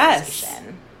that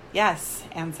conversation. Yes,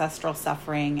 ancestral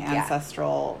suffering,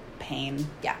 ancestral pain.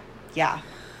 Yeah. Oh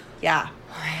my God.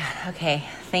 Okay,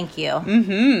 thank you.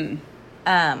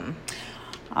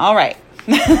 All right.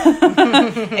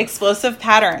 Explosive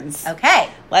patterns. Okay.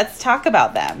 Let's talk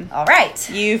about them. All right.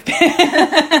 You've been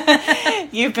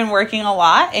working a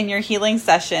lot in your healing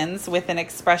sessions with an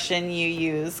expression you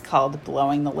use called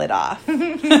blowing the lid off.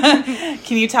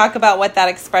 Can you talk about what that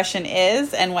expression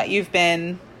is and what you've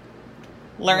been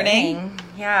learning?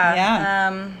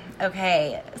 Yeah.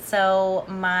 Okay. So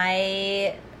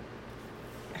my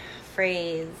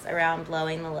phrase around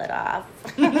blowing the lid off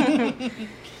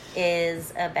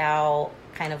is about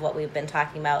kind of what we've been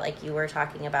talking about, like you were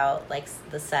talking about, like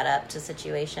the setup to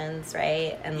situations,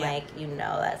 right? And like, you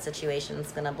know, that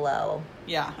situation's gonna blow.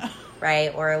 Yeah.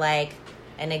 Right? Or like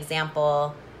an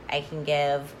example I can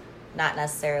give, not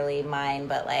necessarily mine,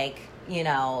 but like, you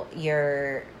know,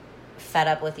 you're fed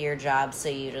up with your job, so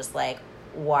you just like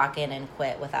walk in and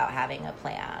quit without having a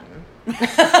plan.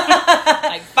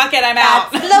 Like, fuck it, I'm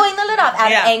out. Blowing the lid off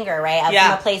out of anger, right?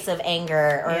 From a place of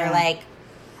anger, or like,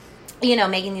 you know,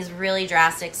 making these really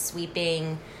drastic,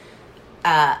 sweeping,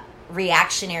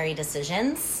 reactionary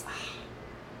decisions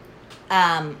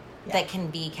that can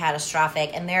be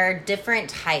catastrophic. And there are different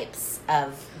types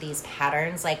of these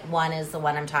patterns. Like, one is the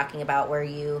one I'm talking about where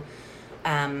you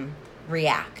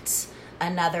react.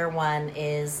 Another one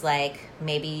is like,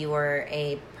 maybe you were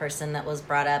a person that was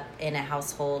brought up in a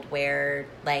household where,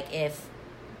 like, if,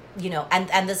 you know,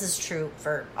 and this is true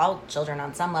for all children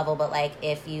on some level, but like,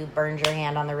 if you burned your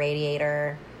hand on the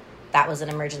radiator, that was an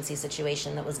emergency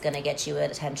situation that was going to get you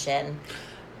attention.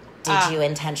 Did you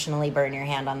intentionally burn your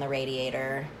hand on the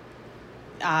radiator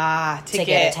to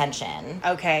get attention?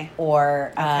 Okay.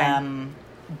 Or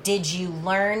did you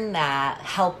learn that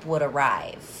help would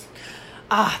arrive?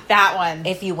 That one.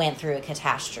 If you went through a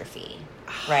catastrophe,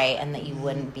 right? And that you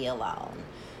wouldn't be alone.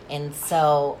 And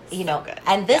so, you know, good.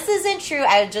 And this isn't true.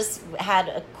 I just had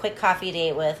a quick coffee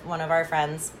date with one of our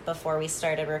friends before we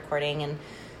started recording. And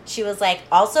she was like,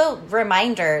 also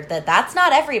reminder that that's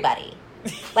not everybody.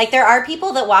 Like, there are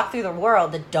people that walk through the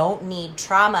world that don't need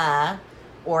trauma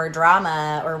or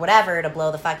drama or whatever to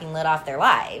blow the fucking lid off their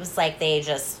lives. Like, they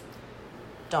just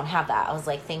don't have that. I was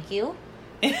like, thank you.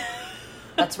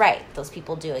 That's right. Those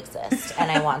people do exist.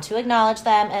 And I want to acknowledge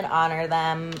them and honor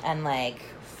them and, like,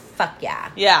 fuck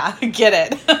yeah. Yeah,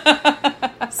 get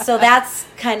it. So that's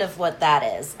kind of what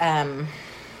that is.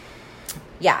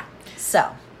 Yeah.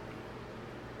 So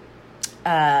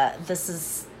this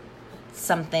is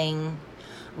something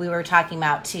we were talking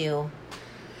about, too,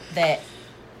 that,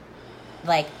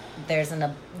 like,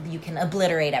 you can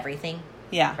obliterate everything.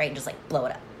 Yeah. Right? And just, like, blow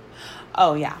it up.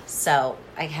 Oh, yeah. So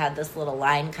I had this little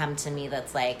line come to me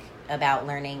that's like about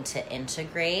learning to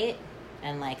integrate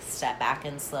and like step back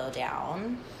and slow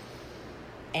down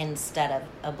instead of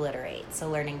obliterate. So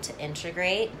learning to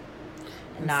integrate,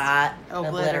 not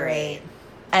obliterate.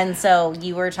 And so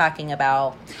you were talking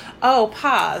about pause,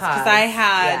 because I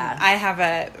have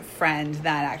a friend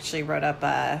that actually wrote up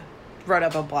a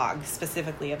blog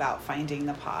specifically about finding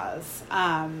the pause.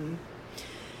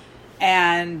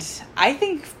 And I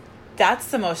think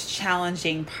that's the most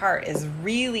challenging part, is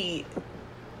really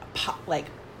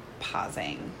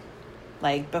pausing,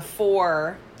 like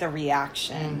before the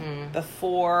reaction,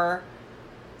 before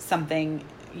something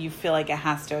you feel like it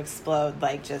has to explode,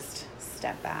 like just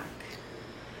step back,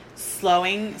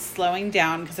 slowing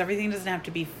down, because everything doesn't have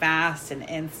to be fast and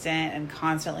instant and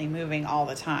constantly moving all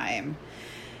the time.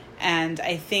 And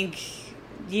I think,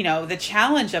 you know, the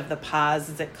challenge of the pause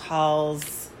is it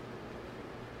calls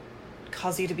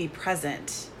you to be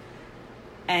present,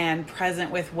 and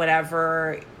present with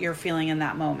whatever you're feeling in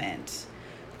that moment,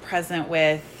 present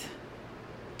with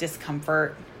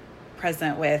discomfort,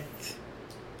 present with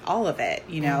all of it,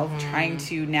 you know, trying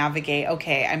to navigate,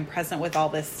 okay, I'm present with all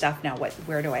this stuff now,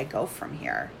 where do I go from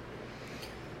here?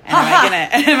 And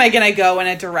am I gonna go in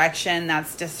a direction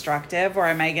that's destructive, or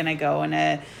am I gonna go in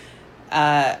a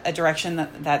direction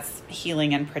that's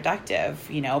healing and productive,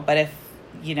 you know? But if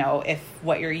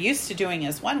what you're used to doing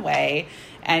is one way,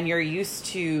 and you're used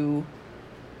to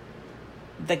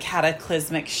the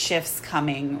cataclysmic shifts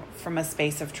coming from a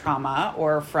space of trauma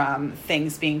or from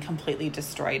things being completely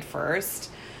destroyed first,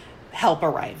 help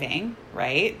arriving,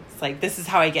 right? It's like, this is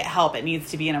how I get help. It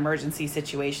needs to be an emergency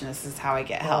situation. This is how I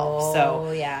get help.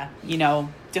 So, yeah. You know,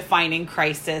 defining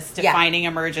crisis, defining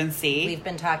emergency. We've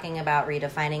been talking about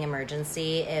redefining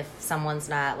emergency. If someone's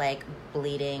not like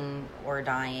bleeding or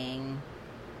dying,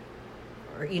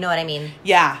 or you know what I mean?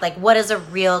 Yeah. Like, what is a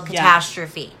real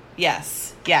catastrophe?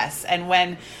 Yes. And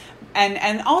when,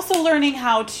 and also learning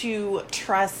how to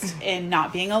trust in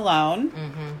not being alone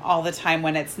all the time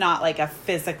when it's not like a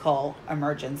physical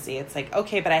emergency. It's like,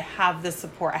 okay, but I have the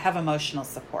support. I have emotional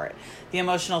support. The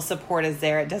emotional support is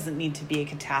there. It doesn't need to be a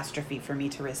catastrophe for me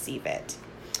to receive it.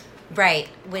 Right.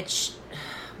 Which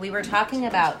we were talking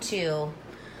about too.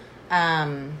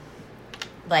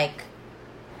 Like,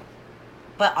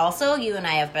 but also you and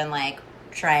I have been like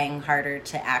trying harder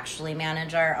to actually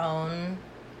manage our own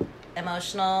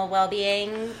emotional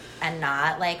well-being and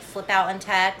not like flip out and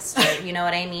text, or, you know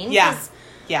what I mean? Yeah.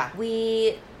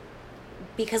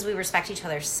 Because we respect each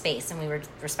other's space and we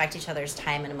respect each other's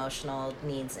time and emotional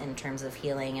needs in terms of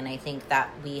healing. And I think that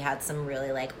we had some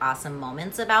really like awesome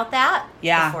moments about that.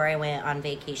 Yeah. Before I went on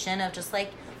vacation of just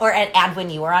like, and when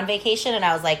you were on vacation and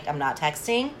I was like, I'm not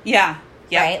texting. Yeah.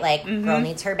 Yep. Right? Like, girl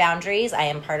needs her boundaries. I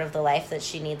am part of the life that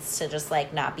she needs to just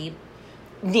like not be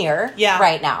near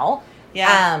right now.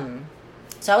 Yeah.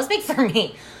 So that was big for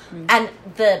me. And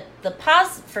the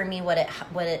pause for me, what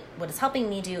is helping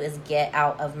me do is get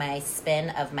out of my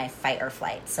spin of my fight or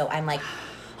flight. So I'm like,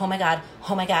 oh my God,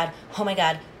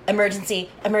 emergency.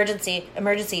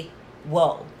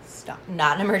 Whoa. Stop.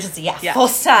 Not an emergency. Yeah. Full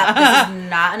stop. This is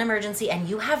not an emergency. And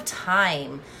you have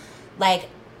time.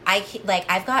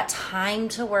 I've got time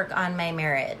to work on my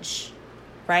marriage.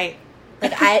 Right.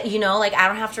 I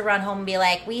don't have to run home and be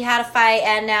like, we had a fight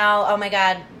and now, oh my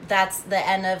God, that's the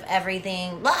end of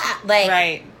everything. Blah.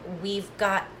 Right. We've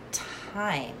got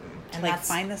time. And like,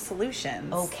 find the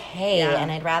solutions. Okay. Yeah.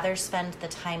 And I'd rather spend the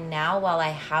time now while I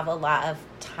have a lot of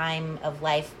time of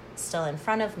life still in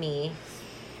front of me,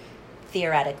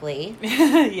 theoretically.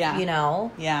 Yeah. You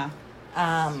know? Yeah.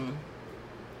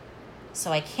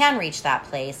 So I can reach that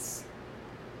place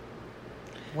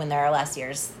when there are less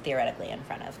years theoretically in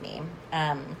front of me.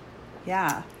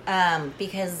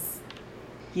 Because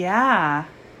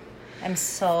I'm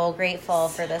so grateful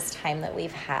for this time that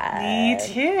we've had. Me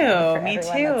too. That's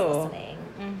listening.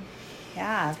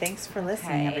 Yeah, thanks for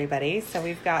listening, everybody. So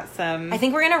we've got some... I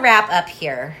think we're going to wrap up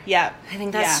here. Yeah. I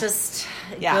think that's just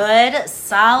good,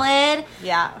 solid.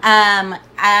 Yeah.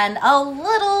 And a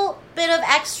little bit of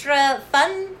extra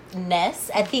funness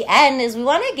at the end is we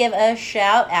want to give a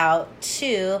shout out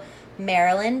to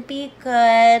Marilyn Be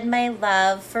Good, my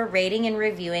love, for rating and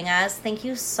reviewing us. Thank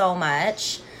you so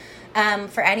much.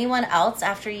 For anyone else,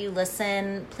 after you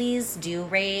listen, please do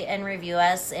rate and review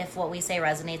us if what we say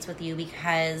resonates with you,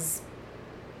 because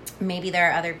maybe there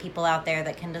are other people out there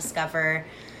that can discover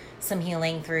some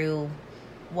healing through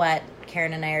what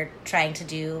Karen and I are trying to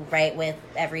do, right, with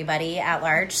everybody at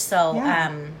large. So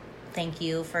thank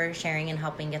you for sharing and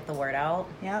helping get the word out.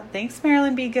 Yeah, thanks,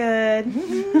 Marilyn Be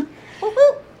Good.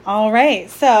 All right,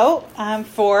 so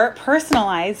for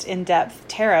personalized, in-depth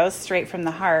tarot straight from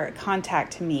the heart,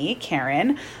 contact me,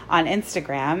 Karen, on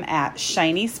Instagram at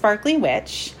Shiny Sparkly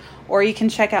Witch, or you can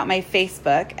check out my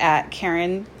Facebook at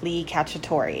Karen Lee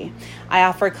Cacciatore. I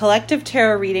offer collective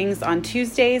tarot readings on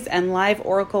Tuesdays and live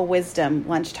Oracle Wisdom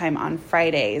lunchtime on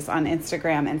Fridays on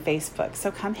Instagram and Facebook. So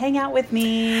come hang out with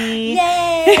me.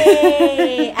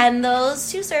 Yay! And those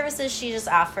two services she just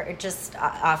offered,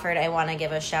 I want to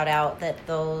give a shout out that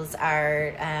those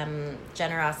are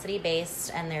generosity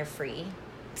based and they're free.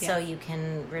 Yes. So you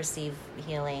can receive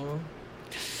healing.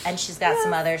 And she's got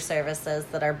some other services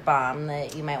that are bomb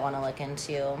that you might want to look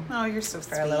into. Oh, you're so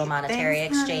sweet. For a little monetary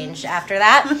exchange after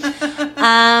that.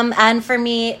 And for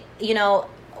me,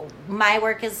 my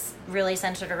work is really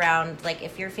centered around, like,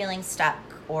 if you're feeling stuck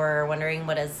or wondering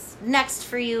what is next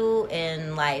for you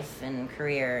in life and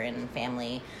career and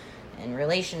family and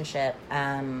relationship,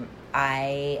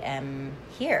 I am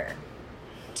here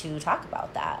to talk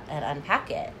about that and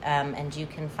unpack it. And you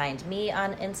can find me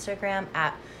on Instagram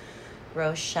at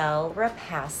Rochelle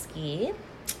Rapaski,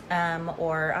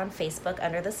 or on Facebook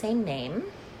under the same name.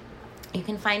 You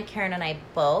can find Karen and I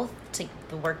both,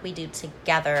 the work we do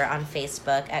together on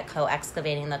Facebook at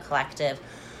Co-Excavating the Collective,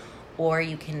 or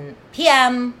you can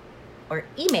PM or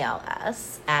email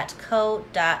us at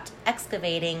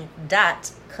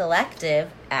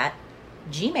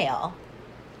co.excavating.collective@gmail.com.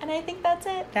 And I think that's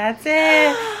it. That's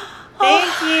it.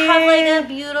 Thank you. Have like a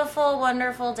beautiful,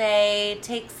 wonderful day.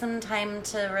 Take some time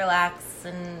to relax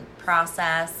and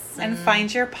process. And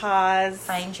find your pause.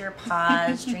 Find your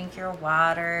pause. Drink your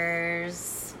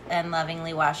waters. And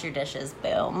lovingly wash your dishes.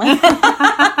 Boom.